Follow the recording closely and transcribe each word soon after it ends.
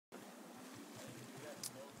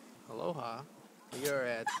Aloha. We are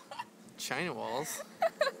at China Walls,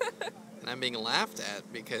 and I'm being laughed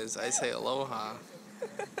at because I say aloha.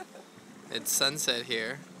 It's sunset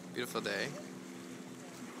here. Beautiful day.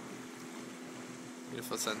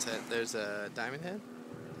 Beautiful sunset. There's a Diamond Head.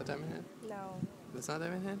 Is that Diamond Head? No. It's not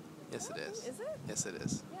Diamond Head? Yes, it is. Is it? Yes, it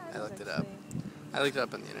is. Yeah, I looked it up. I looked it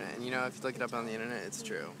up on the internet, and you know, if you look it up on the internet, it's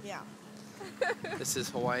true. Yeah. This is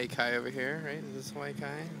Hawai'i Kai over here, right? Is this Hawai'i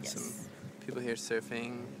Kai? Yes. Some people here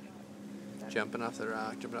surfing, jumping off the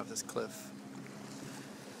rock, jumping off this cliff.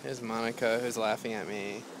 Here's Monica, who's laughing at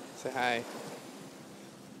me. Say hi.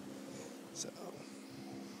 So,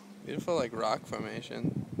 beautiful, like, rock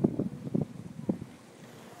formation.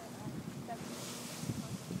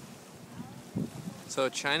 So,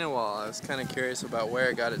 China Wall, I was kind of curious about where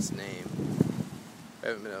it got its name. I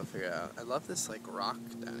haven't been able to figure it out. I love this, like, rock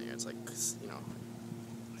down here. It's like, you know,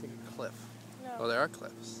 it's like a cliff. No. Well, there are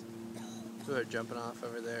cliffs. People are jumping off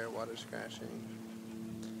over there, water's crashing.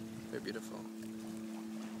 Very beautiful.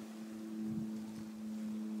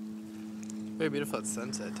 Very beautiful at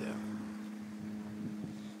sunset, too.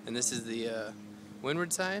 And this is the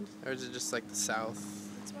windward side? Or is it just like the south?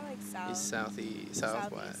 It's more like south. East, southeast,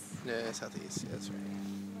 southwest? Yeah, southeast. Yeah, that's right.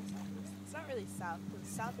 It's not really south, because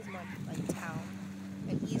south is more like town,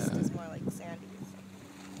 and east is more like sandy.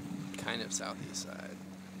 Kind of southeast side.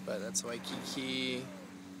 But that's Waikiki.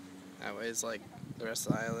 That way is like the rest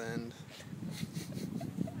of the island.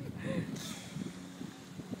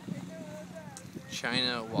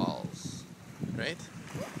 China Walls. Right?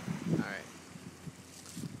 Alright.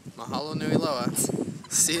 Mahalo nui loa.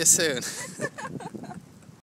 See you soon.